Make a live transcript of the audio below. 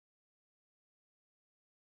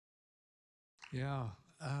Yeah,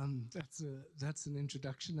 that's an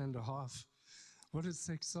introduction and a half. What is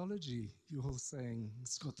sexology? You're all saying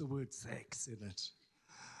it's got the word sex in it.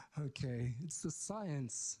 Okay, it's the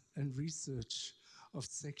science and research of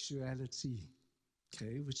sexuality,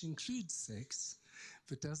 okay, which includes sex,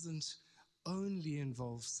 but doesn't only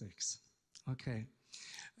involve sex. Okay,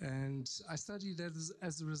 and I studied that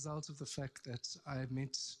as a result of the fact that I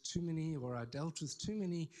met too many, or I dealt with too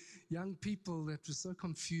many young people that were so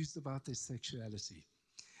confused about their sexuality.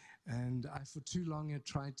 And I, for too long, had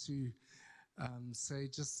tried to say,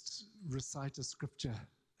 just recite a scripture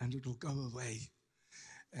and it'll go away.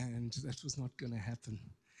 And that was not going to happen.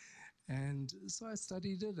 And so I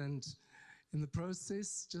studied it, and in the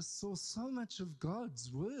process, just saw so much of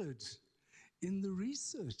God's word in the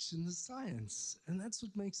research, in the science. And that's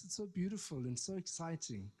what makes it so beautiful and so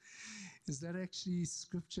exciting, is that actually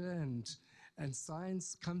scripture and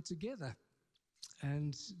science come together.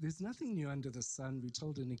 And there's nothing new under the sun, we're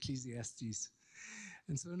told in Ecclesiastes.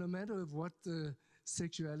 And so no matter of what the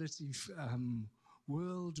sexuality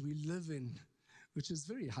world we live in, which is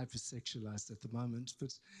very hypersexualized at the moment,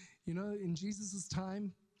 but, you know, in Jesus'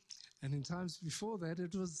 time and in times before that,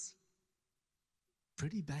 it was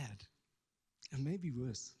pretty bad and maybe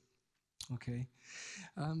worse. Okay,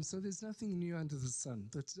 so there's nothing new under the sun,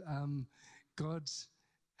 but God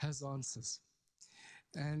has answers.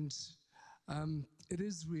 And it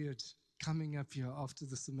is weird coming up here after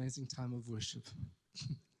this amazing time of worship,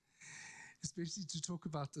 especially to talk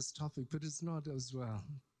about this topic, but it's not as well.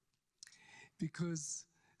 Because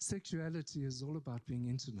sexuality is all about being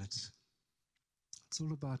intimate. It's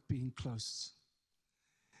all about being close.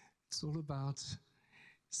 It's all about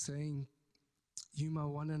saying, "You my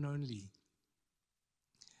one and only."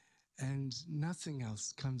 And nothing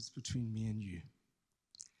else comes between me and you.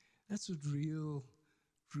 That's what real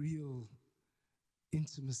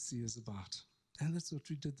intimacy is about. And that's what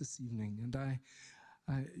we did this evening. And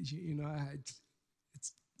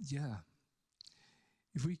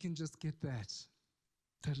if we can just get that,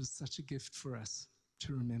 that is such a gift for us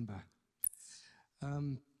to remember.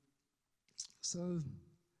 So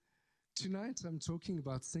tonight I'm talking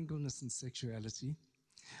about singleness and sexuality.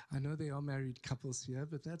 I know there are married couples here,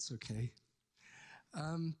 but that's okay.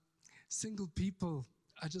 Single people,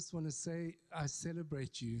 I just want to say I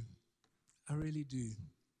celebrate you. I really do.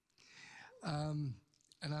 And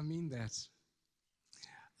I mean that.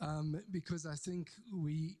 Because I think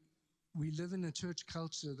we live in a church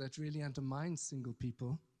culture that really undermines single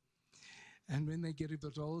people. And when they get a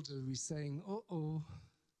bit older, we're saying, uh-oh,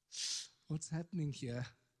 what's happening here?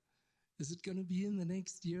 Is it going to be in the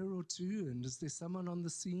next year or two? And is there someone on the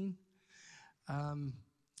scene?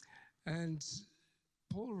 And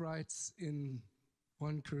Paul writes in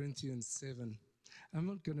 1 Corinthians 7, I'm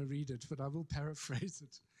not going to read it, but I will paraphrase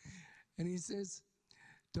it. And he says,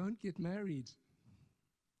 don't get married.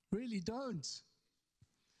 Really don't.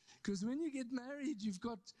 Because when you get married, you've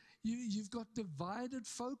got divided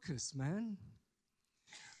focus, man.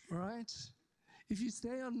 All right? If you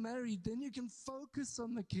stay unmarried, then you can focus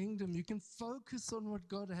on the kingdom. You can focus on what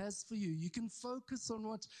God has for you. You can focus on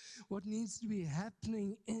what needs to be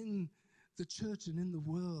happening in the church and in the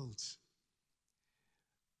world.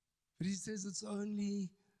 But he says it's only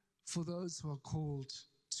for those who are called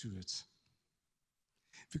to it.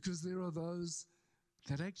 Because there are those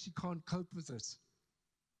that actually can't cope with it.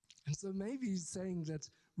 And so maybe he's saying that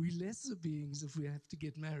we're lesser beings if we have to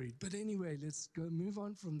get married. But anyway, let's move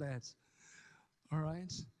on from that. All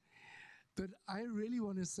right? But I really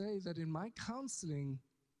want to say that in my counseling,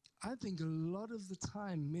 I think a lot of the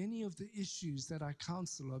time, many of the issues that I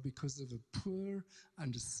counsel are because of a poor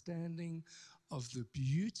understanding of the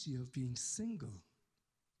beauty of being single.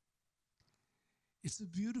 It's a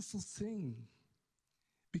beautiful thing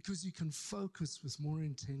because you can focus with more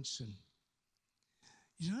intention.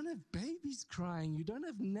 You don't have babies crying. You don't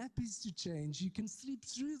have nappies to change. You can sleep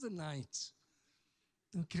through the night.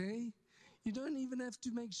 Okay? You don't even have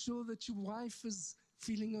to make sure that your wife is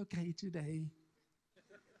feeling okay today.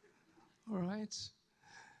 All right?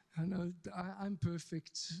 I know I'm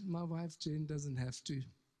perfect. My wife, Jen, doesn't have to.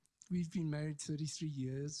 We've been married 33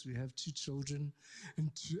 years. We have 2 children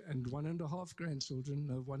and 1.5 grandchildren.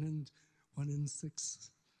 No, 1 in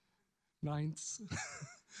 6 ninths.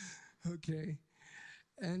 Okay?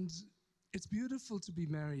 And it's beautiful to be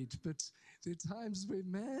married, but there are times where,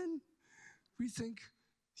 man, we think,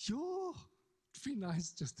 it'd be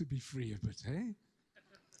nice just to be free a bit, eh?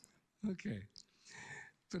 Okay.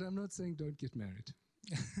 But I'm not saying don't get married.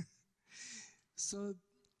 So,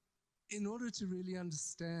 in order to really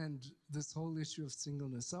understand this whole issue of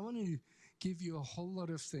singleness, I want to give you a whole lot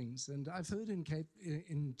of things. And I've heard in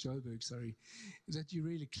Joburg, that you're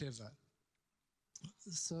really clever.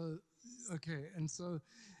 So, okay, and so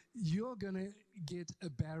you're going to get a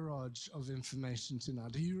barrage of information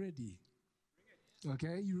tonight. Are you ready?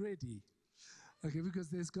 Okay, you ready? Okay, because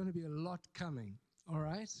there's going to be a lot coming, all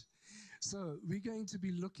right? So we're going to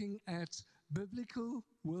be looking at biblical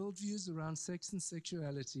worldviews around sex and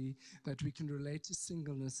sexuality that we can relate to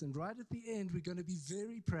singleness. And right at the end, we're going to be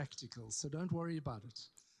very practical, so don't worry about it.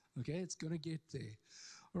 Okay, it's going to get there.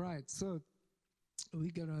 All right, so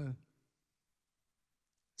we're going to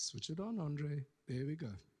switch it on, André. There we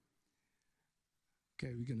go.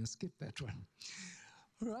 Okay, we're going to skip that one.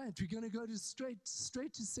 All right, we're going to go to straight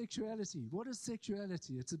to sexuality. What is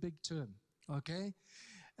sexuality? It's a big term, okay?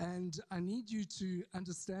 And I need you to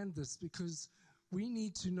understand this because we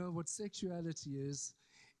need to know what sexuality is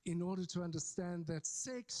in order to understand that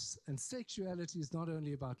sex and sexuality is not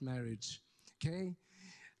only about marriage, okay?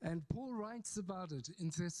 And Paul writes about it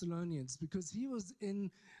in Thessalonians because he was in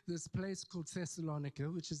this place called Thessalonica,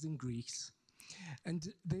 which is in Greece. And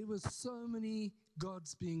there were so many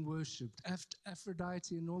gods being worshipped,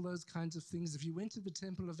 Aphrodite and all those kinds of things. If you went to the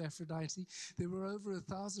temple of Aphrodite, there were over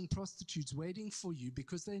 1,000 prostitutes waiting for you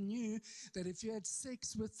because they knew that if you had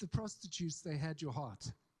sex with the prostitutes, they had your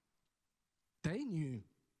heart. They knew.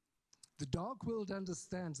 The dark world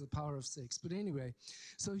understands the power of sex. But anyway,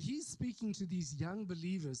 so he's speaking to these young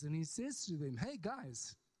believers and he says to them, hey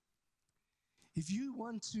guys, if you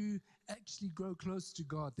want to actually grow close to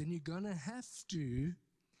God, then you're going to have to,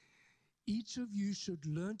 each of you should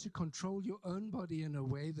learn to control your own body in a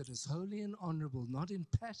way that is holy and honorable, not in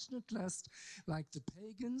passionate lust like the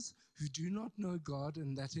pagans who do not know God,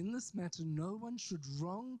 and that in this matter no one should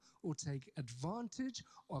wrong or take advantage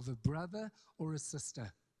of a brother or a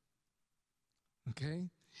sister. Okay?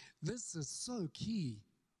 This is so key.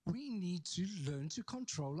 We need to learn to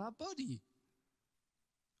control our body.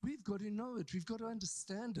 We've got to know it. We've got to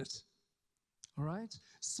understand it. All right?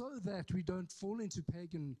 So that we don't fall into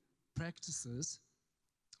pagan practices.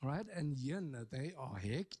 All right? And they are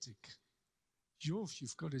hectic. You've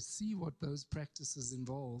got to see what those practices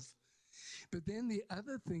involve. But then the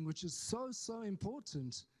other thing, which is so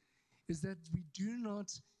important, is that we do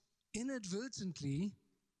not inadvertently,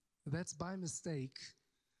 that's by mistake,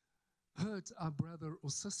 hurt our brother or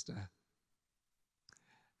sister.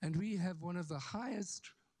 And we have one of the highest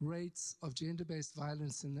rates of gender-based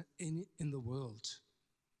violence in the world.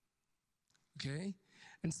 Okay?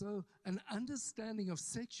 And so an understanding of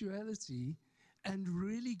sexuality and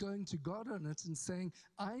really going to God on it and saying,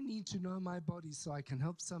 I need to know my body so I can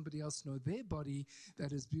help somebody else know their body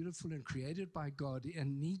that is beautiful and created by God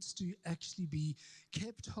and needs to actually be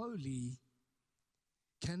kept holy,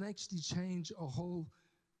 can actually change a whole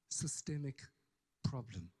systemic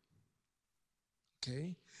problem.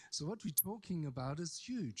 Okay? So what we're talking about is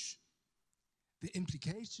huge. The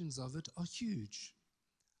implications of it are huge.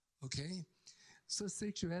 Okay? So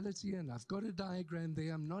sexuality, and I've got a diagram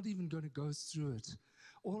there. I'm not even going to go through it.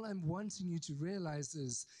 All I'm wanting you to realize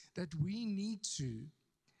is that we need to,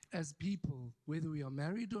 as people, whether we are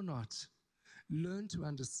married or not, learn to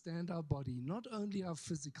understand our body, not only our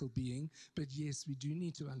physical being, but yes, we do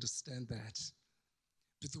need to understand that.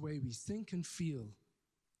 But the way we think and feel,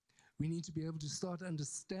 we need to be able to start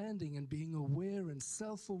understanding and being aware and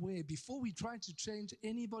self-aware before we try to change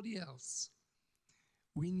anybody else.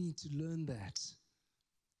 We need to learn that.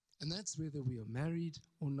 And that's whether we are married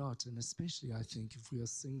or not, and especially, I think, if we are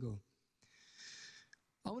single.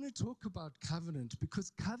 I want to talk about covenant,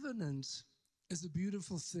 because covenant is a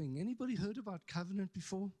beautiful thing. Anybody heard about covenant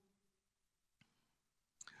before?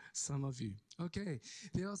 Some of you. Okay,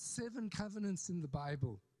 there are 7 covenants in the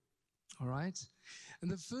Bible, all right?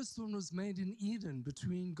 And the first one was made in Eden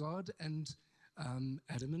between God and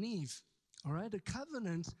Adam and Eve, all right? A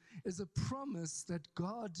covenant is a promise that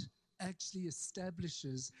God actually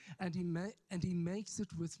establishes, and he makes it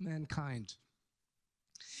with mankind.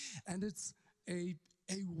 And it's a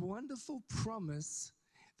wonderful promise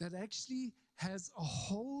that actually has a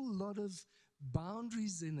whole lot of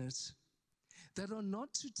boundaries in it that are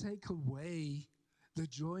not to take away the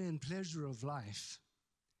joy and pleasure of life,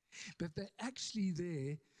 but they're actually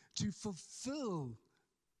there to fulfill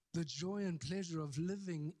the joy and pleasure of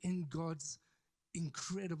living in God's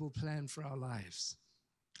incredible plan for our lives.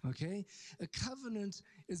 Okay? A covenant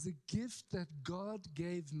is a gift that God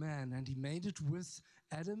gave man, and he made it with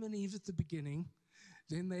Adam and Eve at the beginning.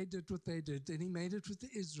 Then they did what they did. Then he made it with the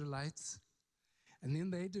Israelites. And then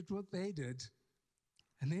they did what they did.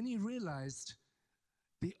 And then he realized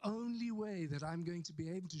The only way that I'm going to be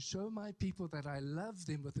able to show my people that I love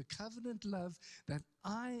them with a covenant love that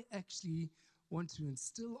I actually want to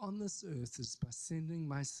instill on this earth is by sending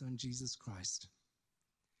my son, Jesus Christ.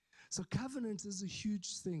 So covenant is a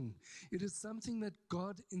huge thing. It is something that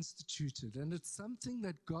God instituted, and it's something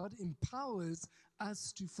that God empowers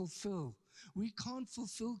us to fulfill. We can't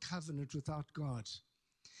fulfill covenant without God.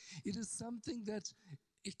 It is something that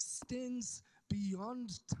extends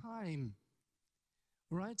beyond time,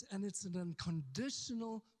 right? And it's an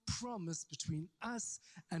unconditional promise between us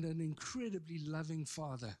and an incredibly loving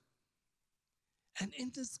Father. And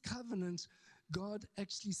in this covenant, God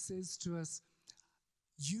actually says to us,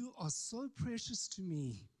 you are so precious to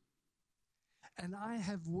me, and I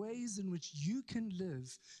have ways in which you can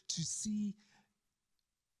live to see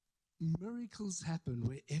miracles happen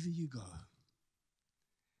wherever you go.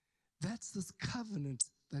 That's this covenant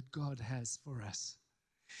that God has for us.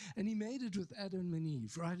 And he made it with Adam and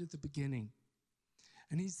Eve right at the beginning.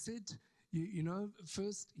 And he said,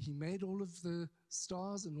 first he made all of the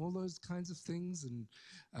stars and all those kinds of things,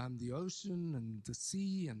 and the ocean and the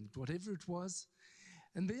sea and whatever it was.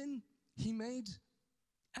 And then he made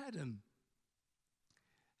Adam.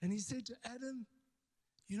 And he said to Adam,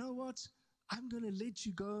 you know what? I'm going to let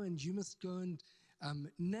you go, and you must go and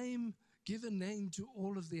give a name to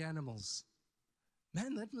all of the animals.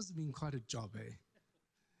 Man, that must have been quite a job, eh?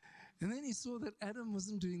 And then he saw that Adam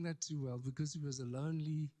wasn't doing that too well because he was a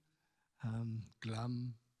lonely,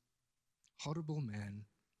 glum, horrible man.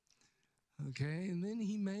 Okay, and then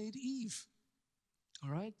he made Eve,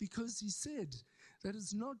 all right, because he said that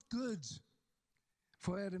it's not good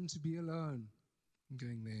for Adam to be alone. I'm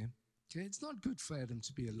going there. Okay, it's not good for Adam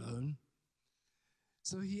to be alone.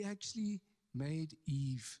 So he actually made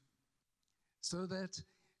Eve so that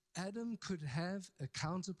Adam could have a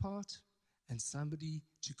counterpart and somebody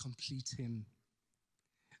to complete him.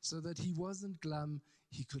 So that he wasn't glum,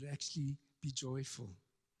 he could actually be joyful.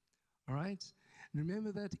 All right? And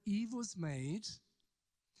remember that Eve was made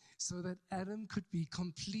so that Adam could be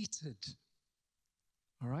completed.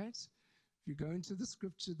 All right? If you go into the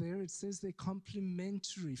scripture there, it says they're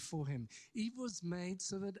complementary for him. Eve was made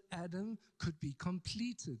so that Adam could be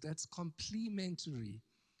completed. That's complementary.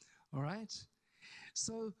 All right?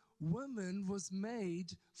 So woman was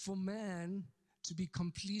made for man to be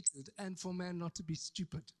completed and for man not to be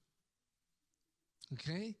stupid.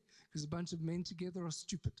 Okay? Because a bunch of men together are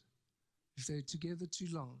stupid if they're together too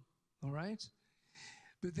long. All right?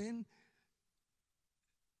 But then,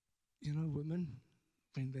 women,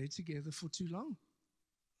 when they're together for too long,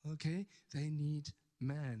 okay, they need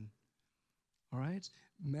man. All right?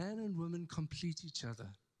 Man and woman complete each other.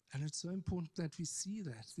 And it's so important that we see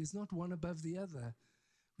that. There's not one above the other.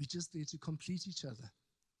 We're just there to complete each other.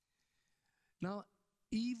 Now,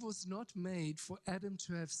 Eve was not made for Adam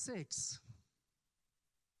to have sex.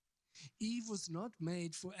 Eve was not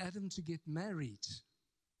made for Adam to get married.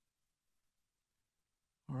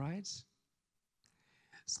 All right?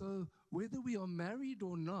 So whether we are married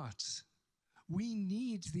or not, we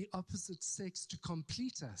need the opposite sex to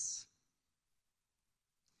complete us.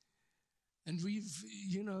 And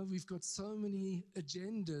we've got so many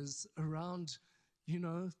agendas around,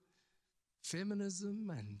 feminism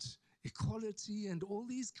and equality and all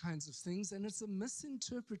these kinds of things, and it's a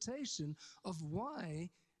misinterpretation of why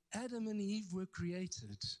Adam and Eve were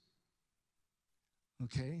created.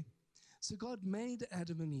 Okay? So God made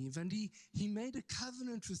Adam and Eve, and he made a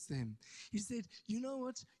covenant with them. He said, you know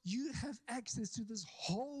what? You have access to this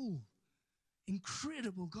whole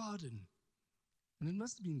incredible garden. And it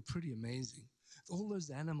must have been pretty amazing. All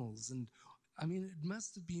those animals, and it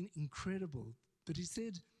must have been incredible. But he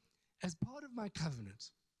said, as part of my covenant,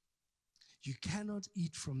 you cannot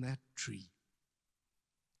eat from that tree.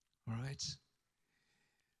 All right?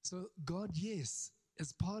 So God, yes,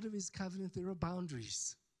 as part of his covenant, there are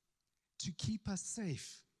boundaries to keep us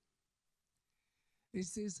safe. He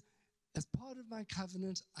says, as part of my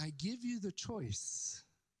covenant, I give you the choice.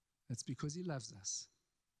 That's because he loves us.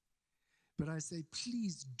 But I say,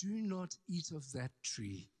 please do not eat of that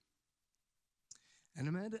tree. And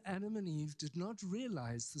Adam and Eve did not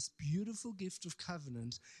realize this beautiful gift of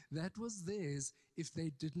covenant that was theirs if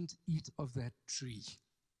they didn't eat of that tree.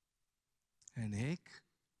 And heck,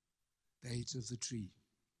 they ate of the tree.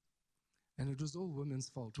 And it was all women's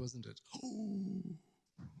fault, wasn't it? Oh.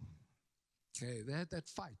 Okay, they had that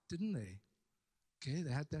fight, didn't they? Okay,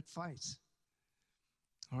 they had that fight.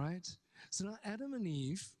 All right? So now Adam and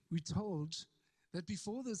Eve, we're told that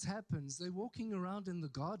before this happens, they're walking around in the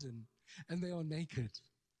garden and they are naked.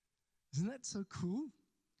 Isn't that so cool?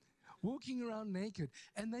 Walking around naked.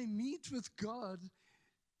 And they meet with God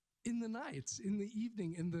in the night, in the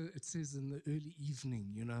evening, it says in the early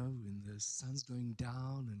evening, when the sun's going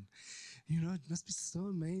down, and, it must be so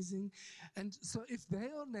amazing. And so if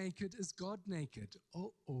they are naked, is God naked?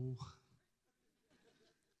 Oh.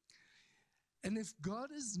 And if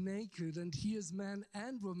God is naked and he is man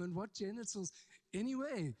and woman, what genitals?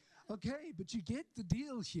 Anyway, okay, but you get the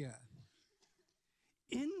deal here.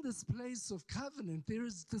 In this place of covenant, there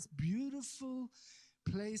is this beautiful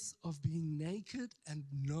place of being naked and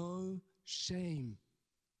no shame.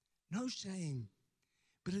 No shame.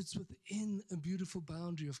 But it's within a beautiful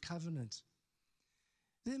boundary of covenant.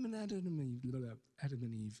 Them and Adam and Eve,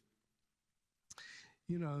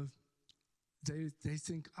 they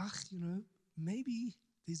think, maybe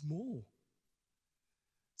there's more.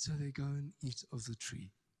 So they go and eat of the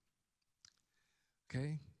tree.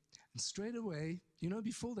 Okay? And straight away,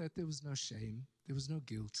 before that, there was no shame. There was no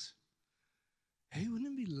guilt. Hey,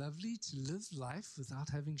 wouldn't it be lovely to live life without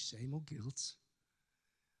having shame or guilt?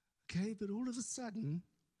 Okay, but all of a sudden,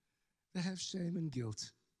 they have shame and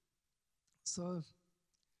guilt. So,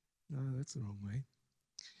 no, that's the wrong way.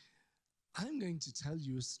 I'm going to tell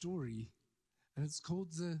you a story, and it's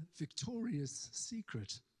called The Victorious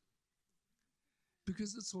Secret,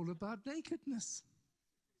 because it's all about nakedness.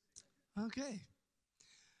 Okay.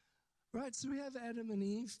 Right, so we have Adam and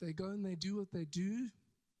Eve. They go and they do what they do.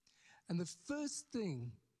 And the first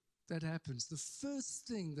thing that happens, the first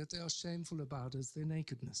thing that they are shameful about is their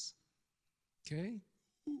nakedness. Okay?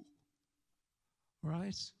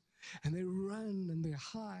 Right? And they run and they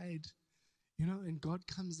hide, and God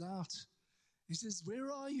comes out. He says,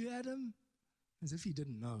 "Where are you, Adam?" As if he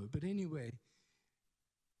didn't know. But anyway,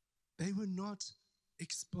 they were not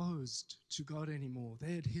exposed to God anymore.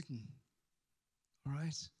 They had hidden. All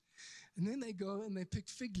right? And then they go and they pick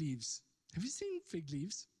fig leaves. Have you seen fig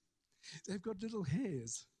leaves? They've got little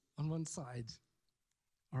hairs on one side.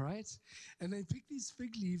 All right? And they pick these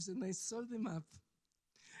fig leaves and they sew them up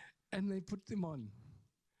and they put them on.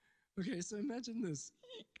 Okay, so imagine this.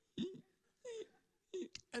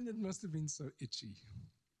 And it must have been so itchy.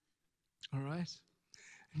 All right?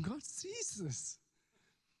 And God sees this.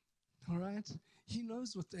 All right? He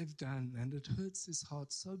knows what they've done, and it hurts his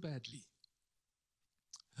heart so badly.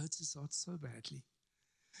 Hurts his heart so badly.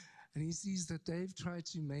 And he sees that they've tried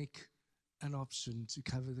to make an option to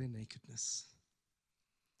cover their nakedness.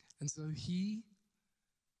 And so he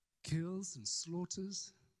kills and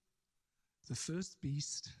slaughters the first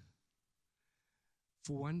beast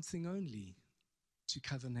for one thing only, to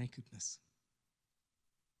cover nakedness.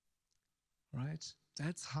 Right?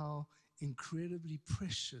 That's how incredibly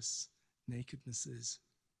precious nakedness is.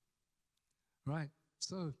 Right?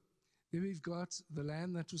 So there we've got the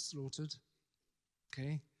lamb that was slaughtered.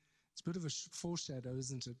 Okay? It's a bit of a foreshadow,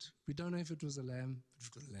 isn't it? We don't know if it was a lamb, but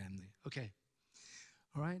we've got a lamb there. Okay.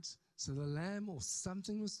 All right? So the lamb or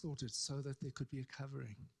something was slaughtered so that there could be a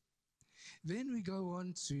covering. Then we go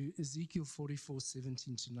on to Ezekiel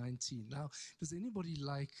 44:17-19. Now, does anybody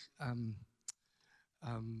like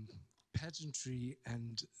pageantry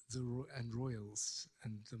and royals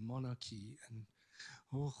and the monarchy and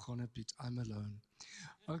I'm alone.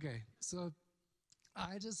 Okay, so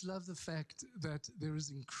I just love the fact that there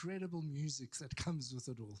is incredible music that comes with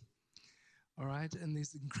it all. All right, and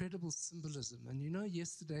there's incredible symbolism. And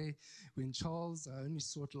yesterday when Charles, I only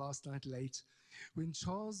saw it last night late, when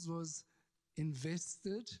Charles was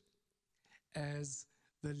invested as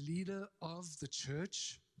the leader of the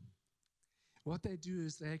church, what they do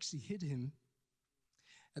is they actually hid him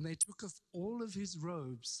and they took off all of his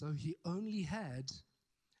robes, so he only had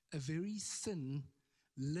a very thin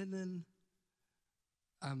linen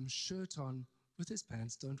shirt on with his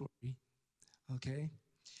pants, don't worry, okay?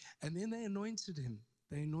 And then they anointed him.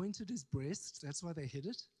 They anointed his breast, that's why they hid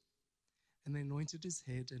it, and they anointed his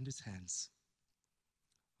head and his hands.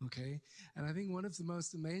 Okay, and I think one of the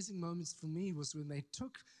most amazing moments for me was when they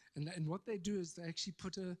took, and what they do is they actually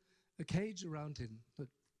put a cage around him, but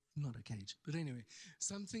not a cage, but anyway,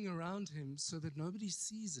 something around him so that nobody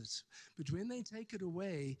sees it. But when they take it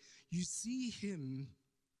away, you see him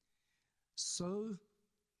so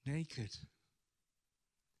naked.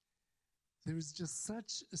 There is just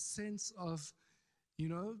such a sense of,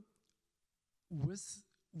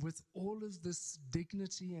 with all of this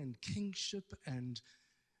dignity and kingship and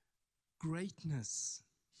greatness,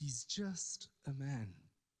 he's just a man.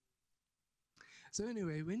 So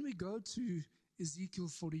anyway, when we go to Ezekiel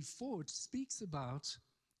 44, it speaks about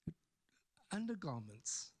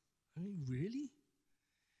undergarments. I mean, really?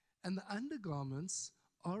 And the undergarments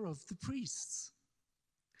are of the priests.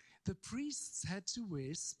 The priests had to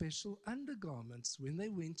wear special undergarments when they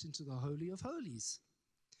went into the Holy of Holies.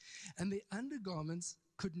 And the undergarments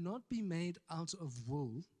could not be made out of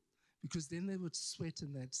wool, because then they would sweat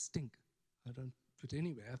and they'd stink. But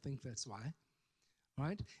anyway, I think that's why.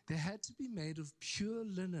 Right? They had to be made of pure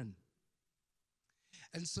linen.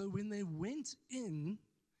 And so when they went in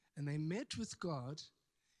and they met with God,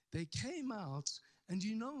 they came out, and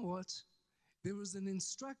you know what? There was an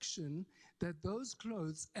instruction that those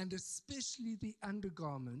clothes, and especially the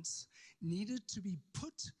undergarments, needed to be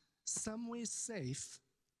put somewhere safe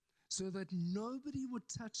so that nobody would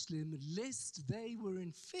touch them lest they were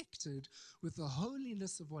infected with the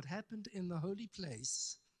holiness of what happened in the holy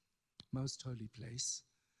place, most holy place.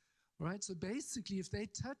 Right? So basically, if they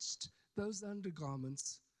touched those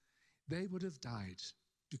undergarments, they would have died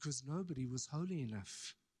because nobody was holy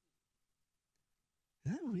enough.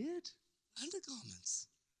 Isn't that weird? Undergarments.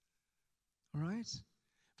 All right?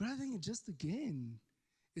 But I think just again,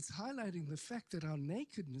 it's highlighting the fact that our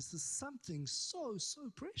nakedness is something so, so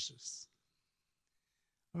precious.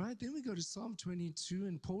 All right? Then we go to Psalm 22,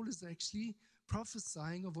 and Paul is actually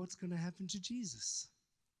prophesying of what's going to happen to Jesus.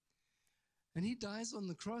 And he dies on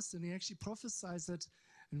the cross, and he actually prophesies that,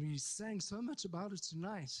 and we sang so much about it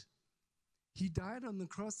tonight. He died on the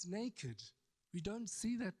cross naked. We don't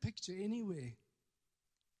see that picture anywhere.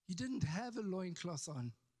 He didn't have a loincloth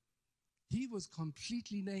on. He was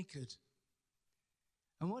completely naked.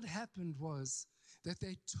 And what happened was that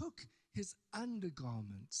they took his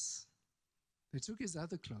undergarments. They took his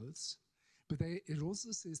other clothes, but it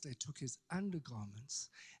also says they took his undergarments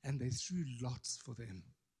and they threw lots for them.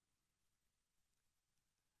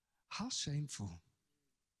 How shameful.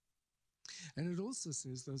 And it also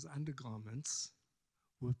says those undergarments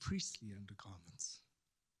were priestly undergarments.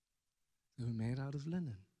 They were made out of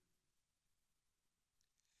linen.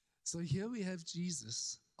 So here we have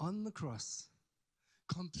Jesus on the cross,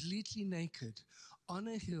 completely naked, on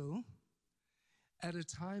a hill at a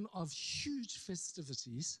time of huge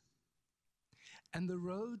festivities. And the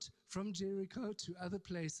road from Jericho to other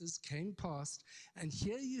places came past. And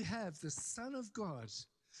here you have the Son of God,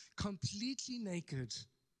 completely naked,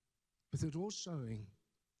 with it all showing.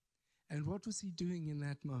 And what was he doing in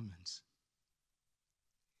that moment?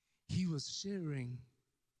 He was sharing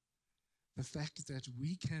the fact that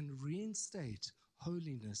we can reinstate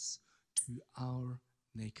holiness to our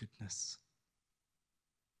nakedness.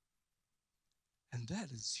 And that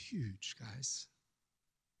is huge, guys.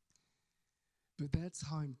 But that's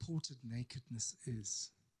how important nakedness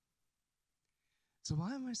is. So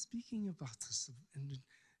why am I speaking about this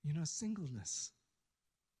and, singleness?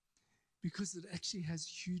 Because it actually has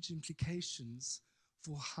huge implications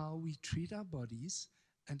for how we treat our bodies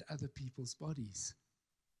and other people's bodies.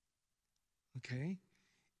 Okay?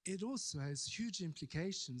 It also has huge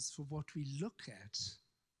implications for what we look at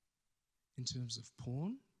in terms of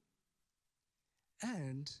porn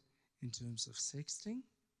and in terms of sexting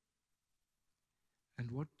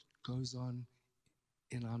and what goes on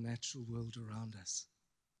in our natural world around us.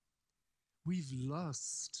 We've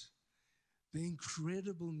lost the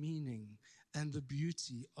incredible meaning and the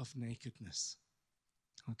beauty of nakedness.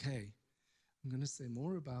 Okay, I'm going to say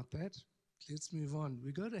more about that. Let's move on.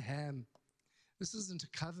 We go to Ham. This isn't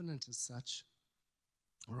a covenant as such,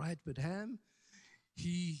 all right? But Ham,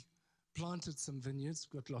 he planted some vineyards,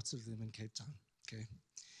 got lots of them in Cape Town, okay?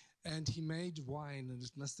 And he made wine, and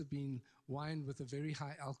it must have been wine with a very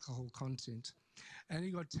high alcohol content. And he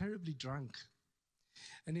got terribly drunk.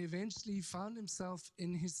 And he eventually found himself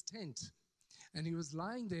in his tent. And he was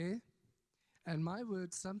lying there, and my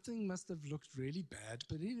word, something must have looked really bad.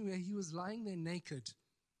 But anyway, he was lying there naked.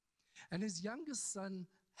 And his youngest son,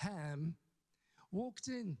 Ham, walked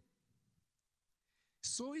in,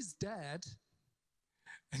 saw his dad,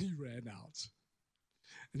 and he ran out.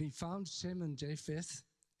 And he found Shem and Japheth,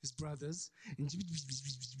 his brothers, and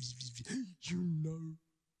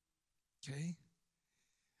okay?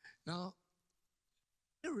 Now,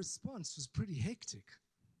 their response was pretty hectic.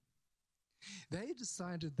 They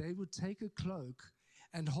decided they would take a cloak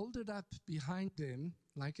and hold it up behind them,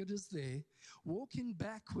 like it is there, walk in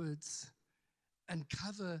backwards, and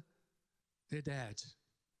cover their dad.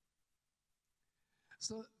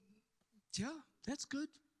 So, yeah, that's good.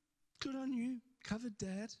 Good on you. Covered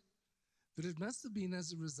dad. But it must have been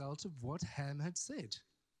as a result of what Ham had said.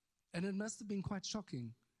 And it must have been quite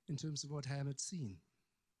shocking in terms of what Ham had seen.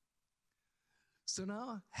 So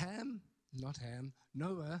now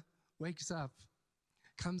Noah wakes up,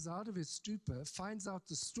 comes out of his stupor, finds out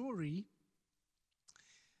the story,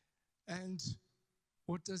 and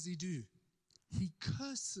what does he do? He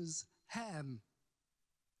curses Ham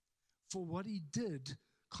for what he did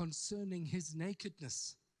concerning his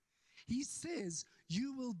nakedness. He says,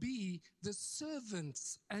 you will be the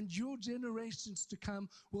servants, and your generations to come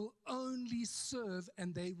will only serve,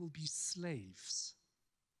 and they will be slaves.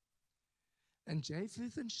 And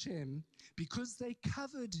Japheth and Shem, because they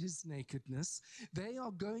covered his nakedness, they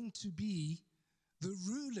are going to be the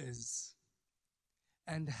rulers.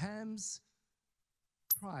 And Ham's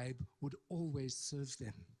tribe would always serve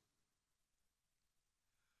them.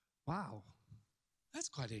 Wow, that's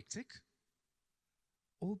quite hectic.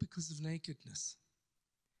 All because of nakedness.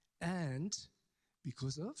 And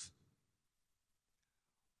because of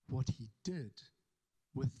what he did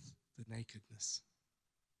with the nakedness.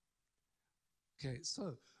 Okay,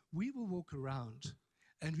 so we will walk around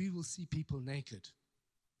and we will see people naked.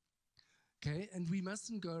 Okay, and we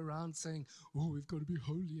mustn't go around saying, oh, we've got to be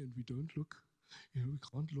holy and we don't look. You know, we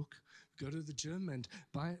can't look. We go to the gym and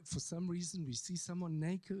for some reason we see someone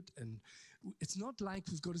naked, and it's not like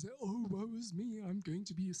we've got to say, oh, woe is me, I'm going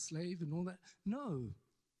to be a slave and all that. No.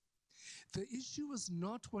 The issue was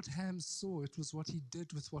not what Ham saw, it was what he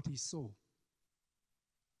did with what he saw.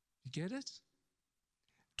 You get it?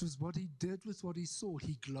 It was what he did with what he saw.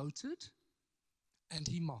 He gloated and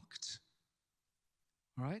he mocked.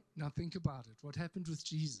 All right? Now think about it. What happened with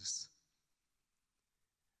Jesus?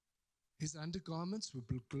 His undergarments were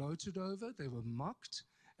gloated over, they were mocked,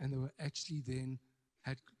 and they were actually then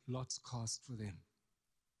had lots cast for them.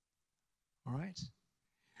 All right?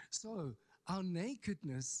 So, our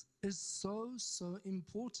nakedness is so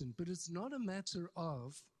important, but it's not a matter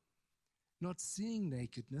of not seeing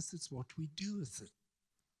nakedness, it's what we do with it.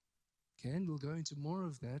 Okay, and we'll go into more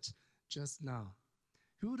of that just now.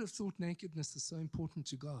 Who would have thought nakedness is so important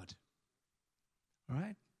to God? All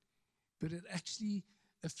right? But it actually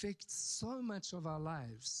affects so much of our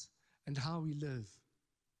lives and how we live.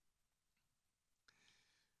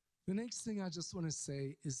 The next thing I just want to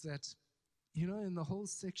say is that, you know, in the whole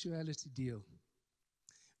sexuality deal,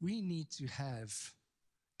 we need to have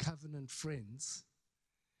covenant friends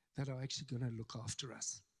that are actually going to look after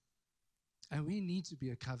us. And we need to be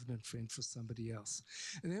a covenant friend for somebody else.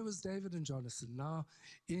 And there was David and Jonathan. Now,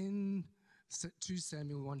 in 2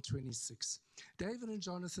 Samuel 1:26, David and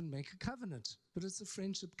Jonathan make a covenant, but it's a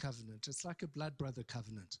friendship covenant. It's like a blood brother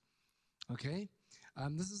covenant. Okay?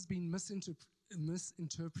 This has been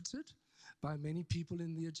misinterpreted by many people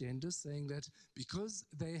in the agenda, saying that because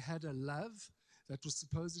they had a love that was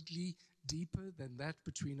supposedly deeper than that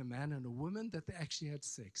between a man and a woman, that they actually had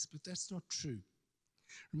sex. But that's not true.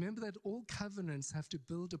 Remember that all covenants have to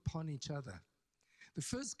build upon each other. The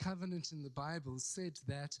first covenant in the Bible said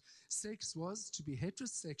that sex was to be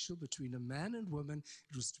heterosexual between a man and woman.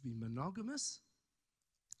 It was to be monogamous,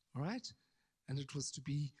 all right? And it was to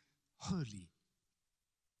be holy,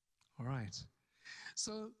 all right?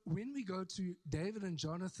 So when we go to David and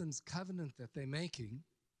Jonathan's covenant that they're making,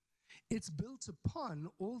 it's built upon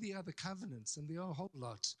all the other covenants, and there are a whole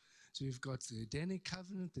lot. So you've got the Edenic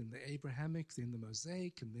covenant, then the Abrahamic, then the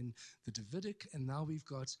Mosaic, and then the Davidic, and now we've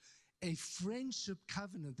got a friendship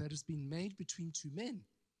covenant that has been made between two men.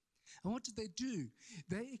 And what did they do?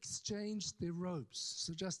 They exchanged their robes.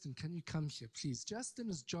 So Justin, can you come here, please? Justin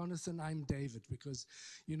is Jonathan, I'm David, because,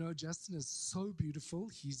 you know, Justin is so beautiful.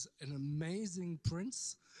 He's an amazing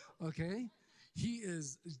prince, okay? He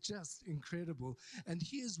is just incredible. And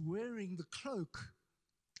he is wearing the cloak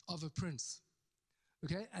of a prince.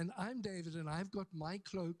 Okay, and I'm David, and I've got my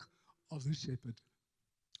cloak of the shepherd.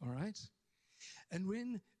 All right? And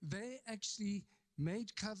when they actually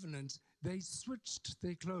made covenant, they switched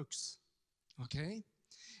their cloaks. Okay?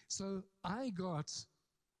 So I got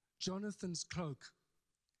Jonathan's cloak.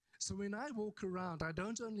 So when I walk around, I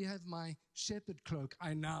don't only have my shepherd cloak,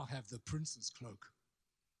 I now have the prince's cloak.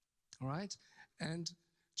 All right? And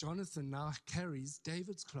Jonathan now carries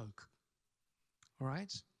David's cloak. All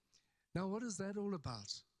right? Now, what is that all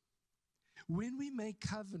about? When we make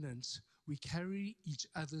covenant, we carry each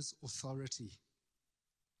other's authority.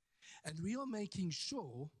 And we are making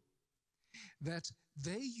sure that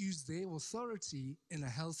they use their authority in a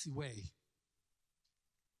healthy way.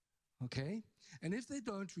 Okay? And if they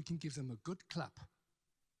don't, we can give them a good clap.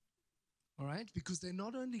 All right? Because they're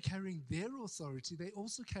not only carrying their authority, they're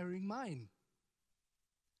also carrying mine.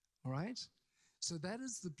 All right? So that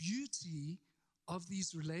is the beauty of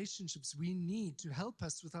these relationships we need to help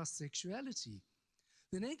us with our sexuality.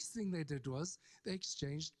 The next thing they did was they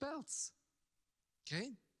exchanged belts. Okay?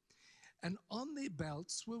 And on their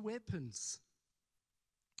belts were weapons.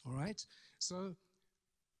 All right? So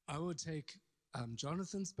I would take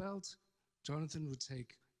Jonathan's belt. Jonathan would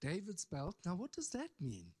take David's belt. Now, what does that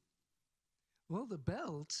mean? Well, the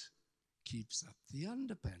belt keeps up the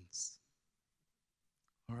underpants.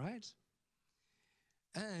 All right?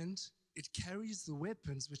 And it carries the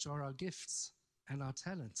weapons, which are our gifts and our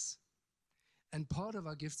talents. And part of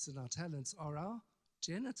our gifts and our talents are our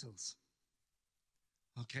genitals.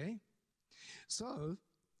 Okay? So,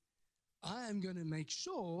 I am going to make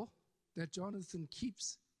sure that Jonathan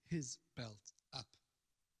keeps his belt up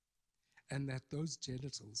and that those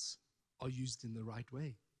genitals are used in the right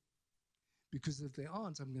way. Because if they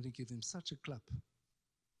aren't, I'm going to give him such a clap.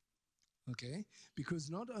 Okay? Because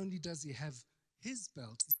not only does he have his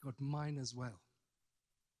belt, he's got mine as well.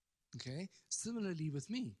 Okay? Similarly with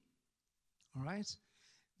me. All right?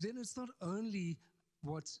 Then it's not only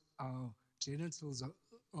what our genitals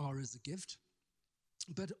are as a gift,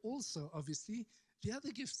 but also, obviously, the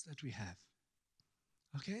other gifts that we have.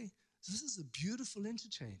 Okay? So this is a beautiful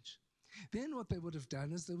interchange. Then what they would have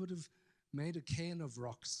done is they would have made a cairn of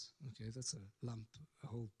rocks. Okay, that's a lump, a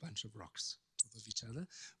whole bunch of rocks on top of each other,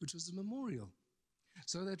 which was a memorial.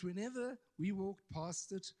 So that whenever we walked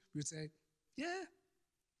past it, we would say, yeah,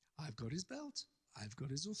 I've got his belt. I've got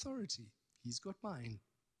his authority. He's got mine.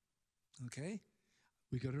 Okay?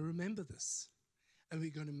 We've got to remember this. And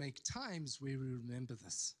we're going to make times where we remember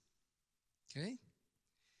this. Okay?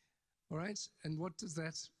 All right? And what does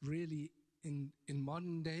that really, in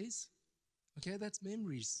modern days? Okay, that's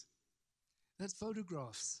memories. That's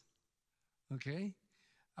photographs. Okay?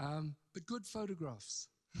 But good photographs.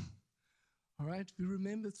 All right? We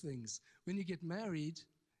remember things. When you get married,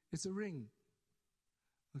 it's a ring.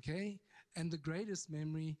 Okay? And the greatest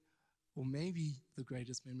memory, or maybe the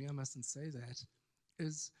greatest memory, I mustn't say that,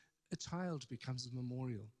 is a child becomes a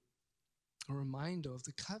memorial, a reminder of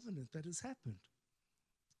the covenant that has happened.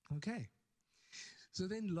 Okay. So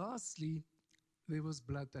then lastly, there was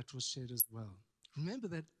blood that was shed as well. Remember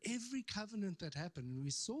that every covenant that happened, and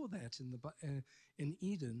we saw that in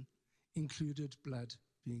Eden, included blood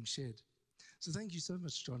being shed. So thank you so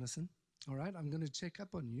much, Jonathan. All right, I'm going to check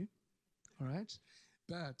up on you. All right,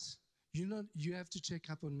 but you have to check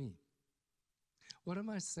up on me. What am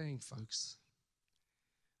I saying, folks?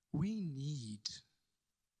 We need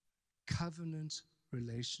covenant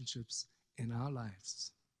relationships in our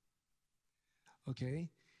lives. Okay?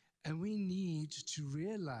 And we need to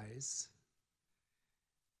realize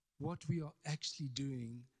what we are actually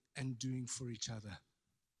doing and doing for each other.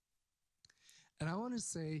 And I want to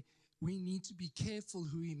say we need to be careful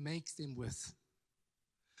who we make them with.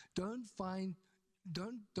 Don't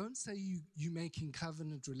say you're making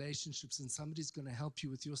covenant relationships and somebody's going to help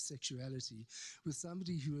you with your sexuality with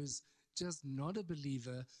somebody who is just not a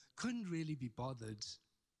believer, couldn't really be bothered.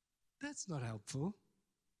 That's not helpful.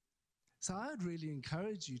 So I'd really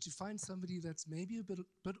encourage you to find somebody that's maybe a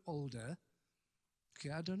bit older.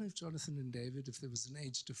 Okay, I don't know if Jonathan and David, if there was an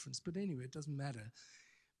age difference, but anyway, it doesn't matter.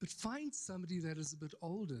 But find somebody that is a bit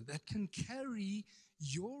older that can carry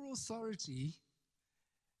your authority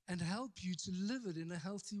and help you to live it in a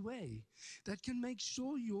healthy way, that can make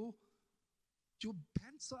sure your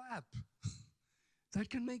pants are up, that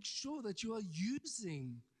can make sure that you are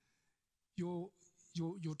using your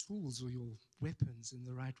tools or your weapons in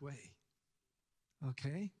the right way.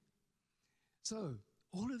 Okay? So,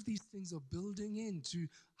 all of these things are building into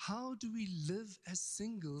how do we live as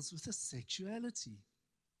singles with a sexuality?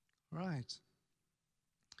 Right.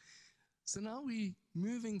 So now we're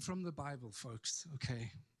moving from the Bible, folks.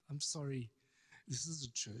 Okay. I'm sorry, this is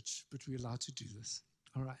a church, but we're allowed to do this.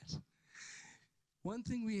 All right. One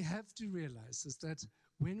thing we have to realize is that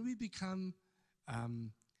when we become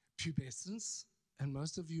pubescents, and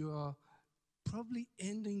most of you are probably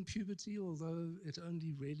ending puberty, although it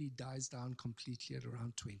only really dies down completely at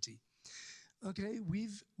around 20. Okay,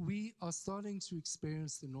 we are starting to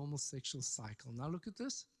experience the normal sexual cycle. Now look at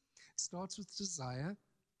this. It starts with desire.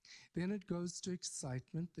 Then it goes to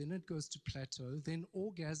excitement, then it goes to plateau, then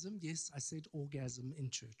orgasm. Yes, I said orgasm in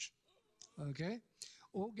church. Okay?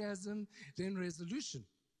 Orgasm, then resolution.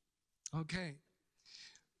 Okay.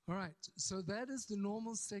 All right. So that is the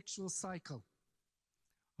normal sexual cycle.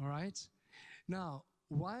 All right? Now,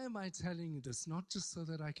 why am I telling you this? Not just so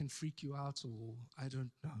that I can freak you out or I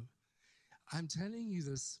don't know. I'm telling you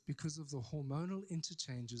this because of the hormonal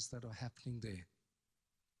interchanges that are happening there.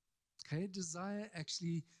 Okay? Desire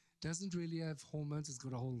actually doesn't really have hormones. It's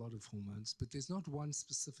got a whole lot of hormones, but there's not one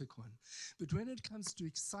specific one. But when it comes to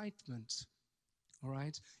excitement, all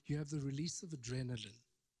right, you have the release of adrenaline.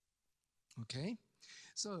 Okay?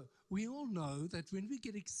 So we all know that when we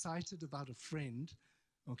get excited about a friend,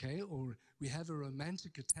 okay, or we have a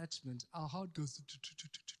romantic attachment, our heart goes,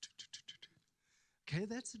 okay,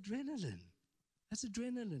 that's adrenaline. That's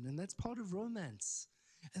adrenaline, and that's part of romance.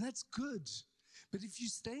 And that's good. But if you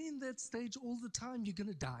stay in that stage all the time, you're going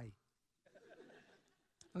to die.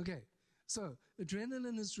 Okay, So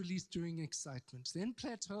adrenaline is released during excitement. Then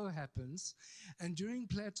plateau happens, and during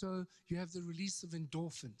plateau, you have the release of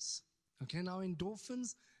endorphins. Okay, now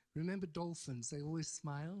endorphins, remember dolphins, they always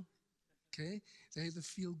smile. Okay, they're the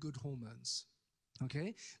feel-good hormones.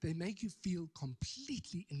 Okay, they make you feel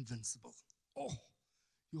completely invincible. Oh,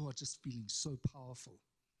 you are just feeling so powerful.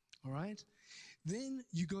 All right, then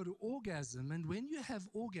you go to orgasm, and when you have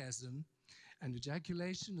orgasm, and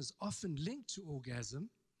ejaculation is often linked to orgasm,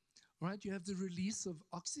 right? You have the release of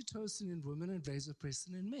oxytocin in women and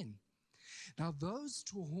vasopressin in men. Now, those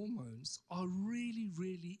two hormones are really,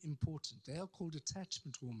 really important. They are called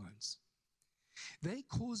attachment hormones. They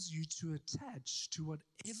cause you to attach to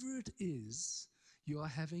whatever it is you are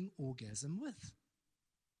having orgasm with.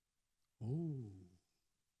 Oh,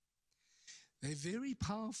 they're very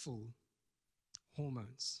powerful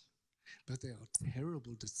hormones, but they are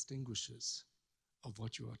terrible distinguishers of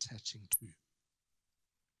what you're attaching to.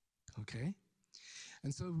 Okay?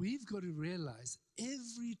 And so we've got to realize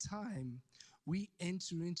every time we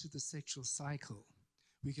enter into the sexual cycle,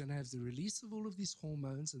 we're going to have the release of all of these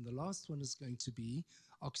hormones, and the last one is going to be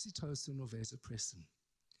oxytocin or vasopressin.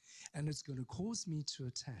 And it's going to cause me to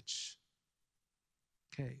attach.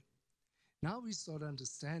 Okay. Now we start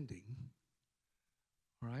understanding,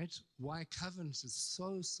 right, why covenant is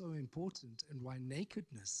so, so important and why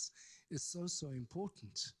nakedness is so, so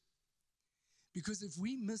important. Because if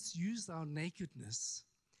we misuse our nakedness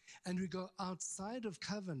and we go outside of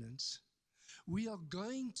covenant, we are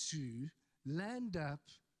going to land up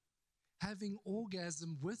having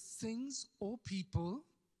orgasm with things or people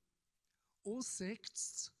or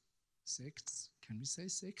sects. Sects, can we say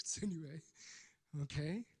sects anyway?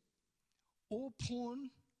 Okay. Or porn.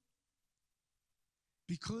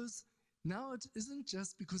 Because now it isn't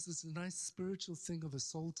just because it's a nice spiritual thing of a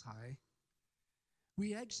soul tie.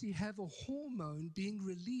 We actually have a hormone being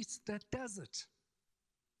released that does it.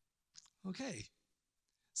 Okay.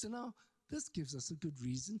 So now this gives us a good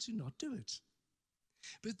reason to not do it.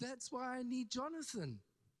 But that's why I need Jonathan.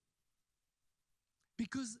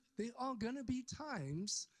 Because there are going to be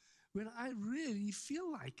times when I really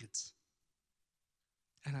feel like it.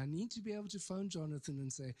 And I need to be able to phone Jonathan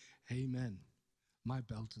and say, hey man, my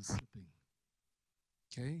belt is slipping.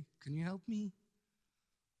 Okay, can you help me?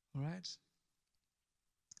 All right.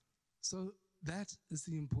 So that is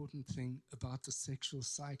the important thing about the sexual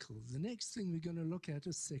cycle. The next thing we're going to look at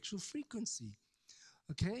is sexual frequency.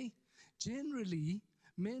 Okay? Generally,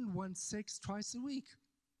 men want sex twice a week.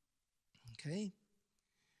 Okay?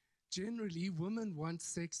 Generally, women want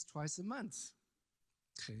sex twice a month.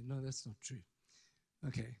 Okay, no, that's not true.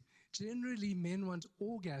 Okay. Generally, men want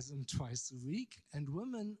orgasm twice a week, and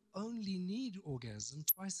women only need orgasm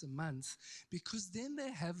twice a month because then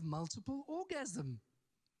they have multiple orgasm.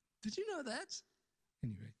 Did you know that?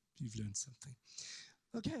 Anyway, you've learned something.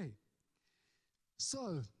 Okay,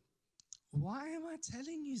 so why am I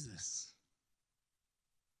telling you this?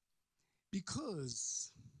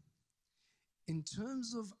 Because in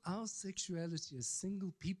terms of our sexuality as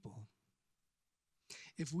single people,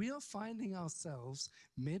 if we are finding ourselves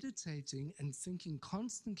meditating and thinking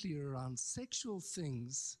constantly around sexual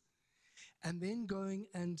things and then going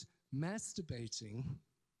and masturbating,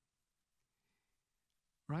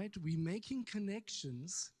 right? We're making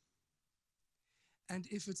connections, and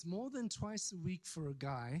if it's more than twice a week for a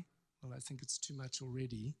guy, well, I think it's too much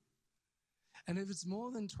already. And if it's more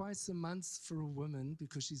than twice a month for a woman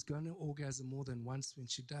because she's going to orgasm more than once when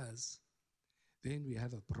she does, then we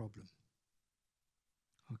have a problem.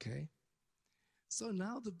 Okay? So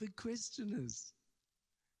now the big question is,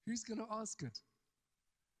 who's going to ask it?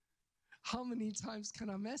 How many times can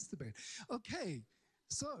I masturbate? Okay,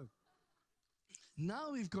 so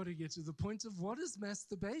now we've got to get to the point of what is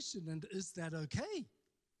masturbation and is that okay?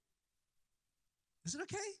 Is it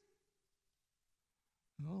okay?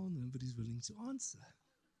 Oh, nobody's willing to answer.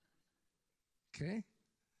 Okay?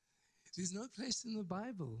 There's no place in the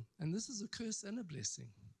Bible, and this is a curse and a blessing,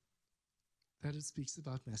 that it speaks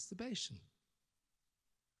about masturbation.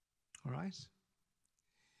 All right?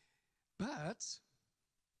 But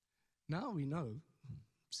now we know,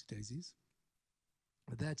 oopsie daisies,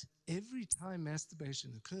 that every time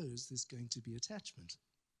masturbation occurs, there's going to be attachment.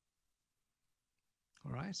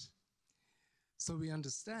 All right? So we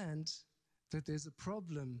understand that there's a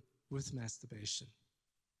problem with masturbation.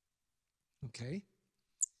 Okay?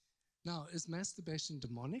 Now, is masturbation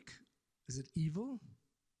demonic? Is it evil?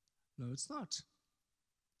 No, it's not.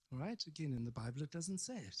 All right? Again, in the Bible, it doesn't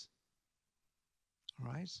say it.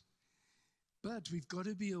 All right? But we've got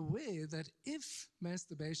to be aware that if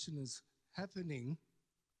masturbation is happening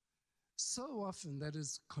so often that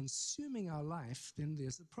is consuming our life, then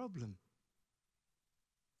there's a problem.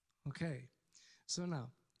 Okay, so now,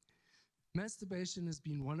 masturbation has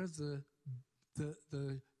been one of the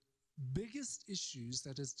biggest issues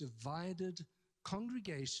that has divided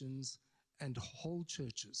congregations and whole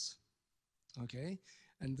churches. Okay,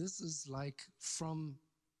 and this is like from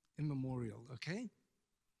immemorial. Okay,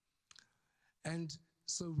 and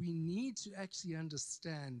so we need to actually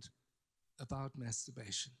understand about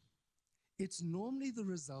masturbation. It's normally the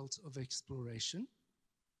result of exploration.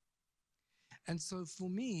 And so for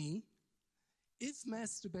me, if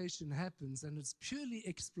masturbation happens and it's purely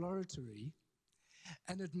exploratory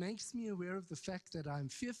and it makes me aware of the fact that I'm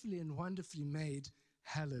fearfully and wonderfully made,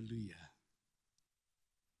 hallelujah.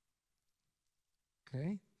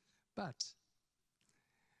 Okay? But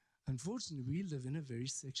unfortunately, we live in a very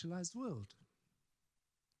sexualized world.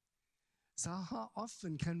 So how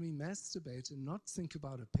often can we masturbate and not think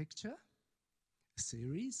about a picture, a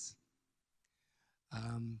series,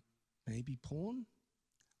 maybe porn,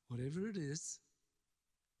 whatever it is,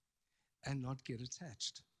 and not get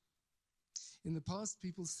attached? In the past,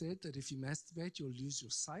 people said that if you masturbate, you'll lose your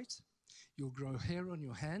sight, you'll grow hair on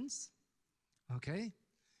your hands, okay?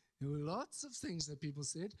 There were lots of things that people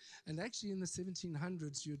said, and actually in the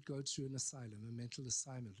 1700s, you'd go to an asylum, a mental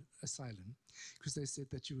asylum, because they said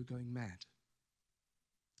that you were going mad.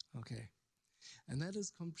 Okay, and that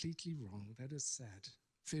is completely wrong. That is sad,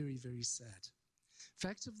 very, very sad.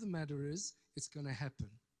 Fact of the matter is, it's going to happen.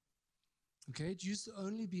 Okay, it used to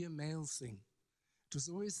only be a male thing. It was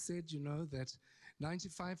always said, you know, that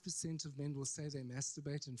 95% of men will say they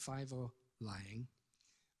masturbate and 5 are lying.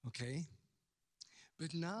 Okay,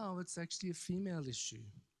 but now it's actually a female issue.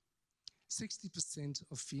 60%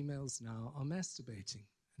 of females now are masturbating,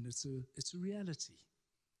 and it's a reality.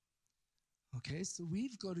 Okay, so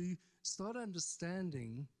we've got to start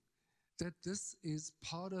understanding that this is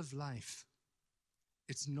part of life.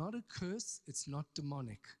 It's not a curse, it's not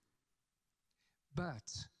demonic. But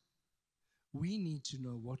we need to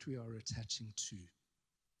know what we are attaching to.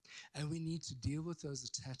 And we need to deal with those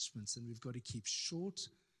attachments, and we've got to keep short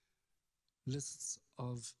lists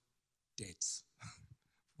of debts,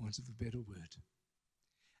 for want of a better word.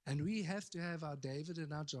 And we have to have our David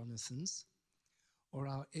and our Jonathans, or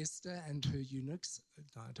our Esther and her eunuchs.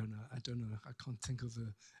 I don't know. I can't think of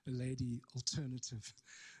a lady alternative.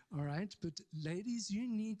 All right? But ladies, you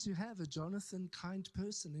need to have a Jonathan kind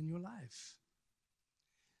person in your life,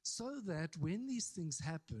 so that when these things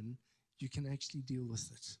happen, you can actually deal with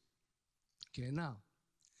it. Okay, now,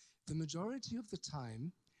 the majority of the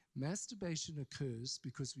time, masturbation occurs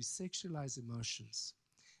because we sexualize emotions.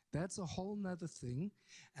 That's a whole nother thing,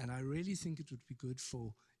 and I really think it would be good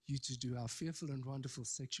for you to do our Fearful and Wonderful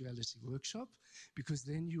Sexuality workshop, because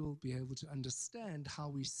then you will be able to understand how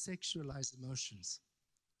we sexualize emotions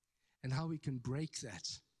and how we can break that.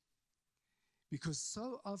 Because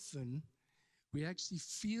so often we actually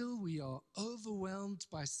feel we are overwhelmed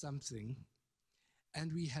by something,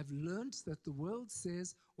 and we have learned that the world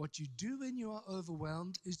says what you do when you are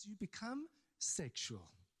overwhelmed is you become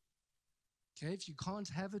sexual. Okay, if you can't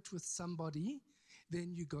have it with somebody,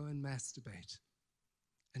 then you go and masturbate.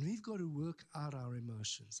 And we've got to work out our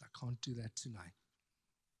emotions. I can't do that tonight.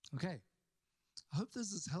 Okay, I hope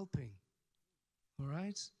this is helping. All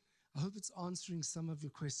right? I hope it's answering some of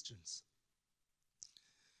your questions.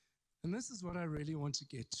 And this is what I really want to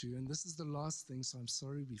get to, and this is the last thing, so I'm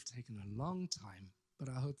sorry we've taken a long time, but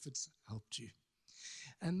I hope it's helped you.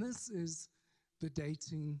 And this is the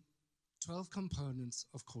dating 12 components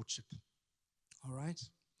of courtship. All right?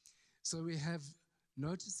 So we have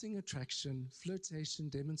noticing, attraction, flirtation,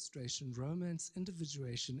 demonstration, romance,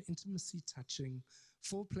 individuation, intimacy, touching,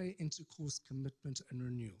 foreplay, intercourse, commitment, and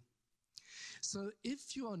renewal. So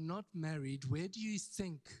if you are not married, where do you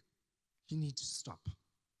think you need to stop?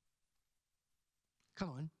 Come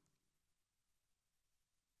on.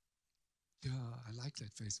 Yeah, I like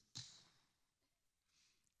that face.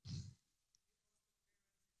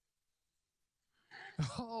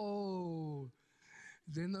 Oh,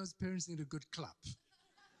 then those parents need a good clap.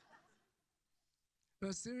 No,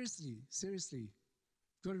 seriously, you've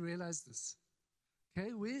got to realize this.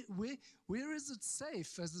 Okay, where is it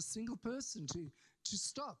safe as a single person to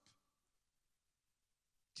stop?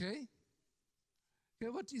 Okay? Okay,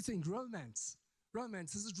 what do you think? Romance.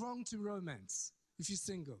 Romance. Is it wrong to romance if you're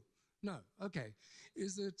single? No. Okay.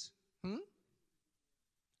 Is it,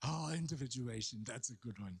 Oh, individuation. That's a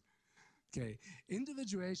good one. Okay.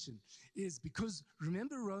 Individuation is because,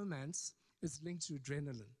 remember, romance is linked to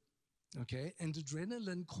adrenaline. Okay. And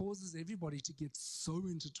adrenaline causes everybody to get so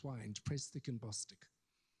intertwined, press thick and bostic.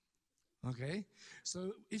 Okay.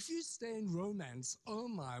 So if you stay in romance, oh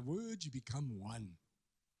my word, you become one.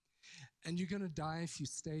 and you're going to die if you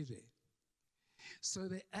stay there. So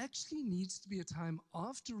there actually needs to be a time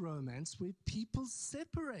after romance where people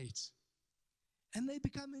separate and they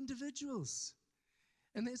become individuals.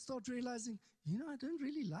 And they start realizing, I don't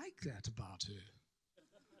really like that about her.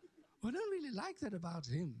 I don't really like that about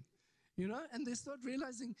him. And they start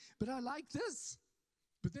realizing, but I like this.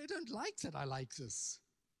 But they don't like that I like this.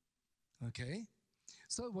 Okay?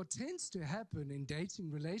 So what tends to happen in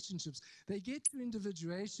dating relationships, they get to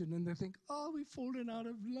individuation and they think, we've fallen out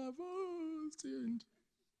of love. Oh, it's the end.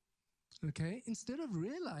 Okay? Instead of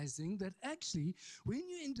realizing that actually, when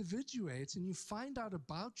you individuate and you find out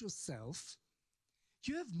about yourself,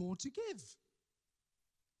 you have more to give.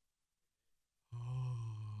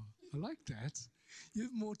 Oh, I like that. You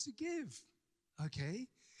have more to give. Okay?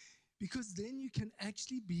 Because then you can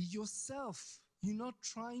actually be yourself. You're not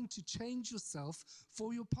trying to change yourself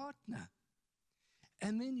for your partner.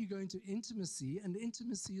 And then you go into intimacy, and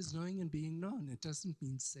intimacy is knowing and being known. It doesn't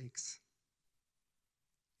mean sex.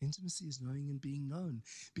 Intimacy is knowing and being known.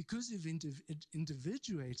 Because you've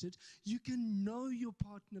individuated, you can know your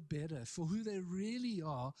partner better for who they really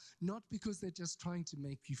are, not because they're just trying to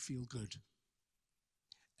make you feel good.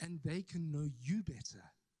 And they can know you better.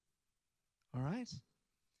 All right?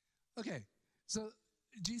 Okay, so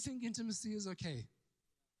do you think intimacy is okay?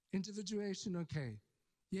 Individuation, okay?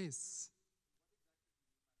 Yes.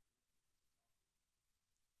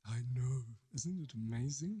 I know. Isn't it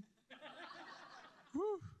amazing?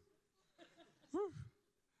 Woo. Woo.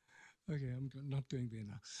 Okay, I'm not going there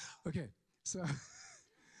now. Okay, so,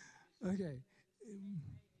 okay.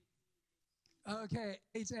 Okay,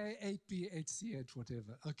 8A, 8B, 8C, 8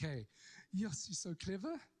 whatever. Okay. Yes, you're so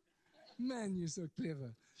clever. Man, you're so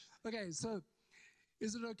clever. Okay, so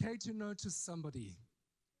is it okay to notice somebody?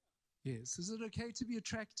 Yes. Is it okay to be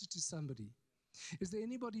attracted to somebody? Is there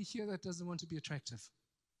anybody here that doesn't want to be attractive?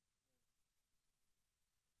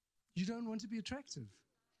 You don't want to be attractive?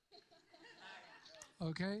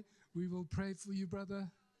 Okay, we will pray for you, brother.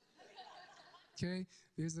 Okay,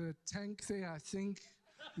 there's a tank there, I think.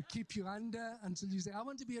 We keep you under until you say, I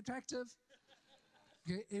want to be attractive.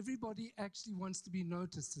 Okay, everybody actually wants to be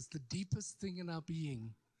noticed. It's the deepest thing in our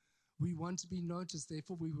being. We want to be noticed,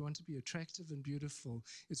 therefore we want to be attractive and beautiful.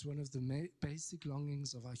 It's one of the basic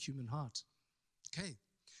longings of our human heart. Okay,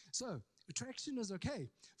 so attraction is okay.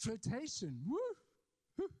 Flirtation, woo!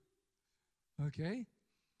 Okay,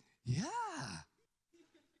 yeah.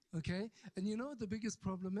 Okay, and you know what the biggest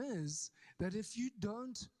problem is? That if you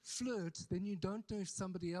don't flirt, then you don't know if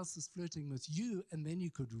somebody else is flirting with you, and then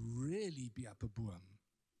you could really be up a boom.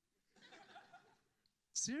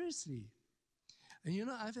 Seriously.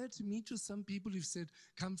 And I've had to meet with some people who've said,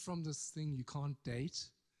 come from this thing, you can't date,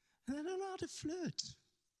 and they don't know how to flirt.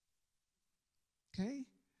 Okay?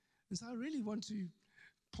 And so I really want to,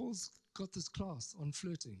 Paul's got this class on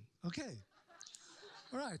flirting. Okay.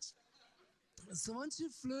 All right. So once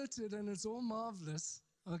you've flirted and it's all marvelous,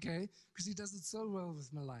 okay, because he does it so well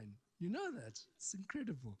with Malign. You know that. It's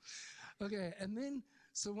incredible. Okay, and then,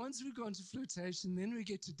 so once we've gone to flirtation, then we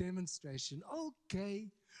get to demonstration.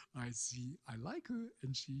 Okay, I see, I like her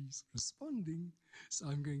and she's responding, so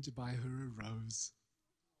I'm going to buy her a rose.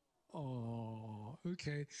 Oh,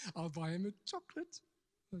 okay, I'll buy him a chocolate.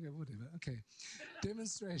 Okay, whatever, okay.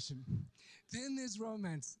 Demonstration. Then there's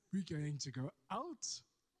romance. We're going to go out.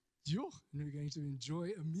 And we're going to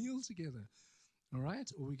enjoy a meal together, all right?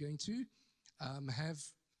 Or we're going to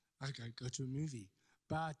go to a movie,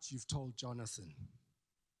 but you've told Jonathan.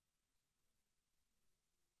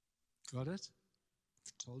 Got it?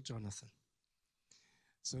 You've told Jonathan.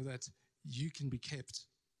 So that you can be kept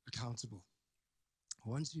accountable.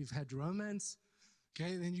 Once you've had romance,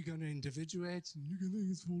 okay, then you're going to individuate, and you're going to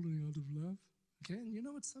think it's falling out of love. Okay, and you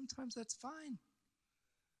know what? Sometimes that's fine.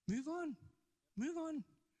 Move on. Move on.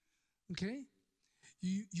 Okay?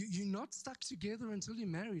 You're not stuck together until you're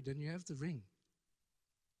married and you have the ring.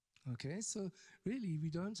 Okay? So really, we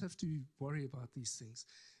don't have to worry about these things.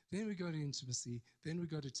 Then we go to intimacy. Then we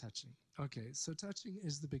go to touching. Okay, so touching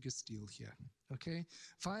is the biggest deal here. Okay?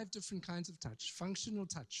 5 different kinds of touch. Functional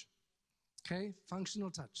touch. Okay?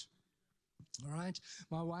 Functional touch. All right?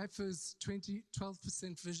 My wife is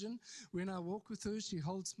 12% vision. When I walk with her, she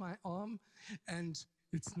holds my arm, and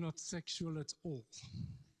it's not sexual at all.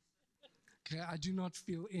 Okay, I do not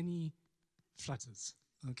feel any flutters,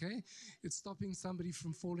 okay? It's stopping somebody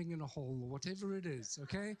from falling in a hole or whatever it is,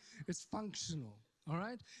 okay? It's functional, all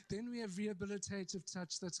right? Then we have rehabilitative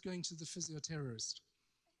touch that's going to the physiotherapist,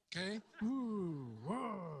 okay? Ooh,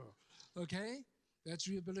 whoa, okay? That's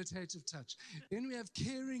rehabilitative touch. Then we have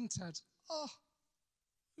caring touch. Oh,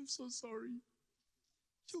 I'm so sorry.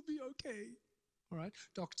 You'll be okay, all right?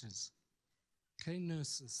 Doctors, Okay,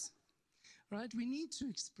 nurses. Right? We need to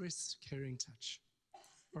express caring touch.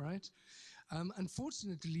 All right?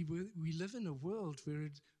 Unfortunately, we live in a world where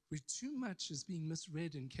too much is being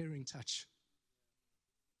misread in caring touch.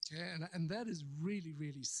 Okay, and that is really,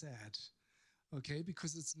 really sad. Okay,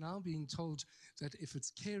 because it's now being told that if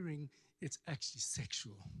it's caring, it's actually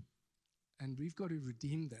sexual. And we've got to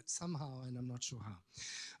redeem that somehow, and I'm not sure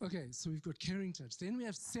how. Okay, so we've got caring touch. Then we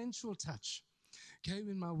have sensual touch. Okay,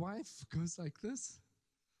 when my wife goes like this,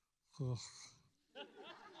 oh.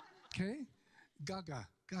 Okay, gaga,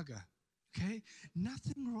 gaga. Okay,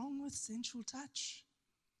 nothing wrong with sensual touch.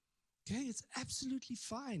 Okay, it's absolutely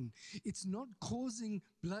fine. It's not causing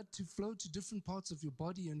blood to flow to different parts of your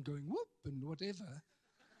body and going whoop and whatever.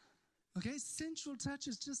 Okay, sensual touch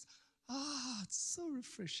is just, it's so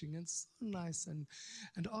refreshing and so nice. And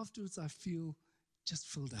afterwards I feel just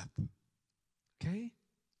filled up. Okay?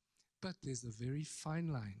 But there's a very fine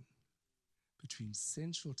line between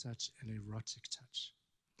sensual touch and erotic touch.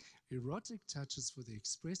 Erotic touch is for the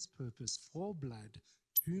express purpose for blood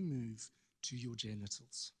to move to your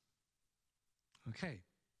genitals. Okay.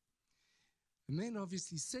 And then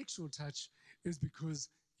obviously sexual touch is because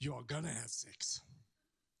you're gonna have sex.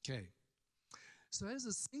 Okay. So as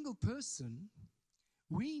a single person,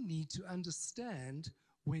 we need to understand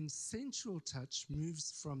when sensual touch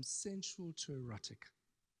moves from sensual to erotic.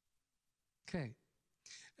 Okay.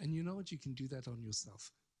 And you know what? You can do that on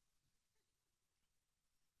yourself.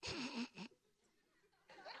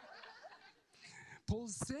 Paul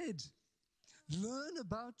said, learn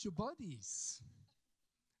about your bodies.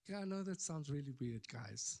 Yeah, I know that sounds really weird,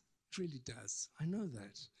 guys. It really does. I know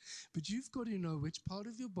that. But you've got to know which part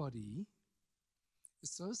of your body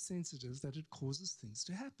is so sensitive that it causes things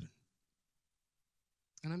to happen.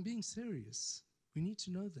 And I'm being serious. We need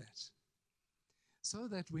to know that. So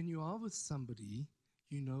that when you are with somebody,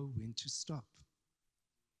 you know when to stop.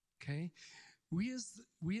 Okay? We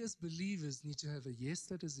as believers need to have a yes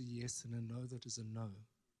that is a yes and a no that is a no.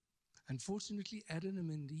 Unfortunately, Adam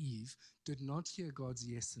and Eve did not hear God's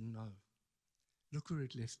yes and no. Look where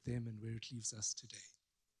it left them and where it leaves us today.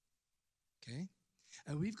 Okay?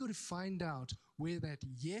 And we've got to find out where that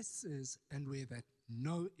yes is and where that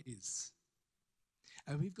no is.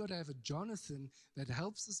 And we've got to have a Jonathan that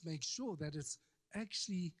helps us make sure that it's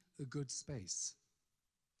actually a good space.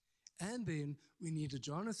 And then we need a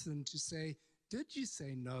Jonathan to say, did you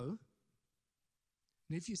say no?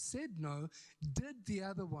 And if you said no, did the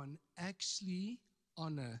other one actually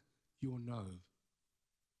honor your no?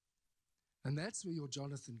 And that's where your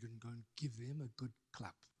Jonathan can go and give them a good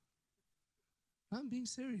clap. I'm being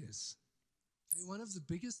serious. Okay, one of the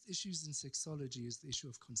biggest issues in sexology is the issue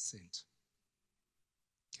of consent.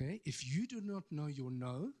 Okay, if you do not know your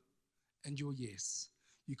no and your yes,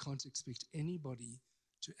 you can't expect anybody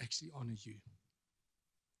to actually honor you.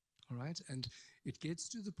 All right, and it gets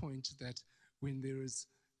to the point that when there is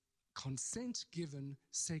consent given,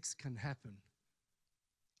 sex can happen.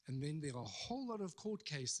 And then there are a whole lot of court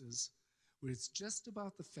cases where it's just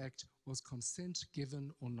about the fact, was consent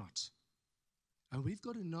given or not? And we've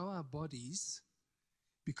got to know our bodies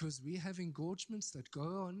because we have engorgements that go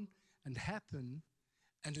on and happen,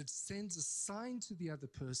 and it sends a sign to the other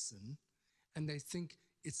person, and they think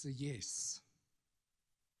it's a yes.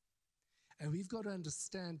 And we've got to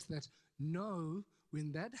understand that no,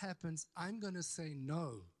 when that happens, I'm going to say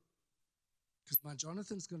no. Because my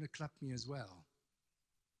Jonathan's going to clap me as well.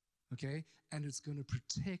 Okay? And it's going to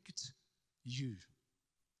protect you.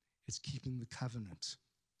 It's keeping the covenant.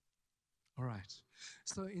 All right.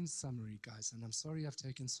 So in summary, guys, and I'm sorry I've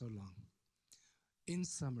taken so long. In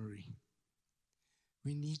summary,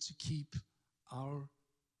 we need to keep our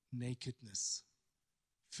nakedness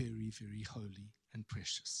very, very holy and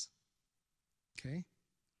precious. Okay?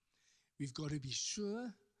 We've got to be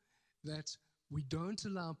sure that we don't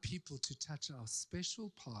allow people to touch our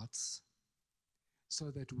special parts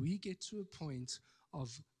so that we get to a point of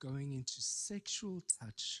going into sexual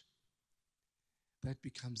touch that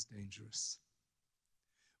becomes dangerous.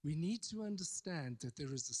 We need to understand that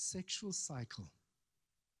there is a sexual cycle.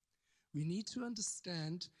 We need to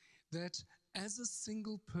understand that as a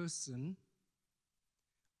single person,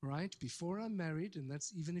 right, before I'm married, and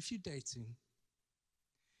that's even if you're dating,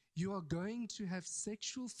 you are going to have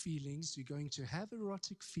sexual feelings, you're going to have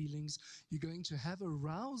erotic feelings, you're going to have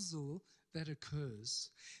arousal that occurs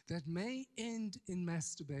that may end in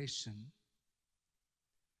masturbation,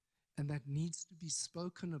 and that needs to be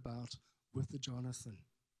spoken about with the Jonathan.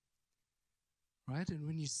 Right? And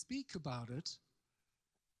when you speak about it,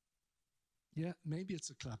 yeah, maybe it's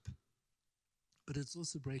a club, but it's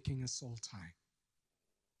also breaking a soul tie.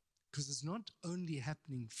 Because it's not only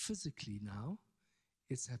happening physically now,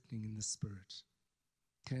 it's happening in the spirit.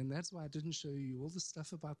 Okay, and that's why I didn't show you all the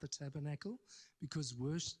stuff about the tabernacle, because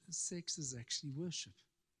sex is actually worship.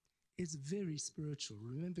 It's very spiritual.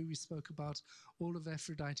 Remember, we spoke about all of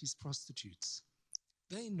Aphrodite's prostitutes.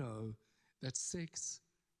 They know that sex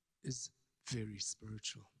is very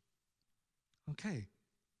spiritual. Okay,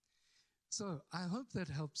 so I hope that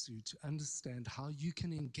helps you to understand how you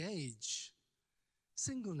can engage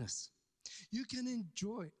singleness. You can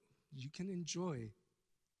enjoy,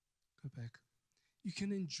 go back. You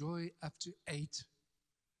can enjoy up to 8C.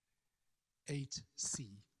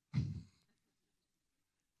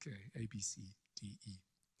 Okay, A, B, C, D, E.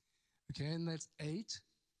 Okay, and that's 8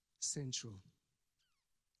 sensual.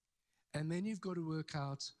 And then you've got to work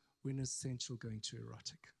out when is sensual going to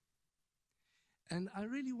erotic. And I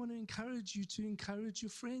really want to encourage you to encourage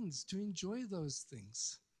your friends to enjoy those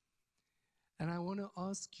things. And I want to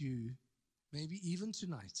ask you, maybe even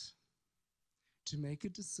tonight, to make a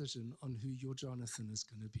decision on who your Jonathan is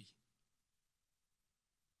going to be.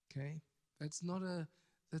 Okay? That's not a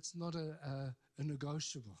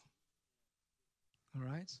negotiable. All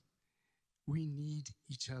right? We need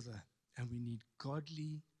each other, and we need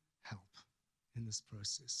godly help in this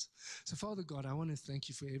process. So, Father God, I want to thank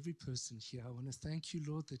you for every person here. I want to thank you,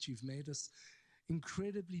 Lord, that you've made us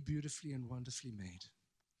incredibly beautifully and wonderfully made.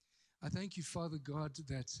 I thank you, Father God,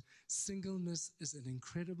 that singleness is an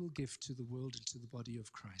incredible gift to the world and to the body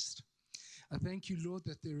of Christ. I thank you, Lord,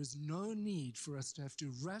 that there is no need for us to have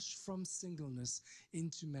to rush from singleness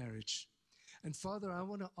into marriage. And Father, I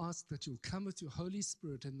want to ask that you'll come with your Holy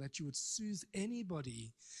Spirit and that you would soothe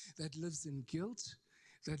anybody that lives in guilt,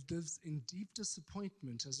 that lives in deep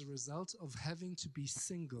disappointment as a result of having to be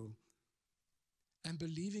single and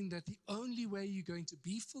believing that the only way you're going to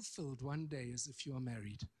be fulfilled one day is if you are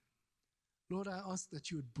married. Lord, I ask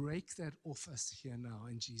that you would break that off us here now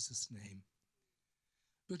in Jesus' name.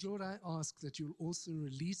 But Lord, I ask that you'll also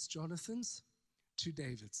release Jonathan's to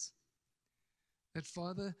David's. That,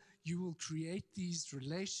 Father, you will create these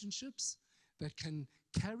relationships that can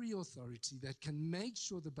carry authority, that can make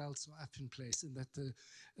sure the belts are up in place and that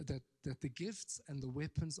the gifts and the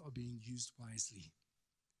weapons are being used wisely.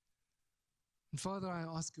 And Father, I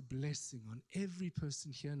ask a blessing on every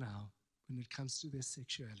person here now when it comes to their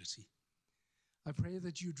sexuality. I pray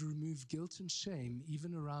that you'd remove guilt and shame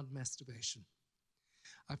even around masturbation.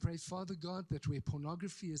 I pray, Father God, that where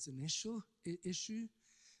pornography is an issue,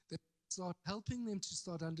 that start helping them to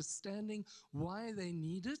start understanding why they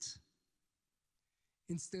need it,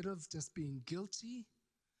 instead of just being guilty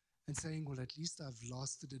and saying, well, at least I've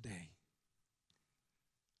lasted a day.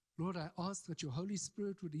 Lord, I ask that your Holy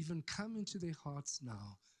Spirit would even come into their hearts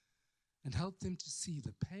now and help them to see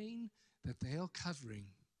the pain that they are covering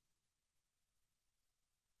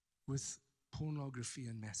with pornography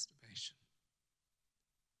and masturbation.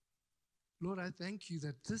 Lord, I thank you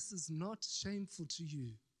that this is not shameful to you.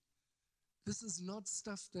 This is not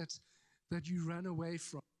stuff that you run away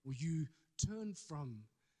from or you turn from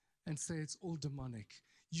and say it's all demonic.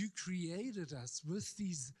 You created us with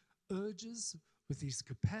these urges, with these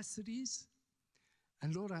capacities.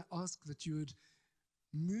 And Lord, I ask that you would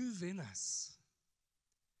move in us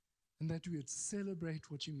and that we would celebrate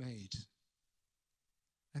what you made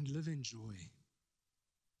and live in joy.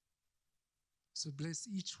 So bless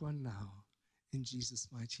each one now in Jesus'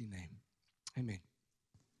 mighty name. Amen.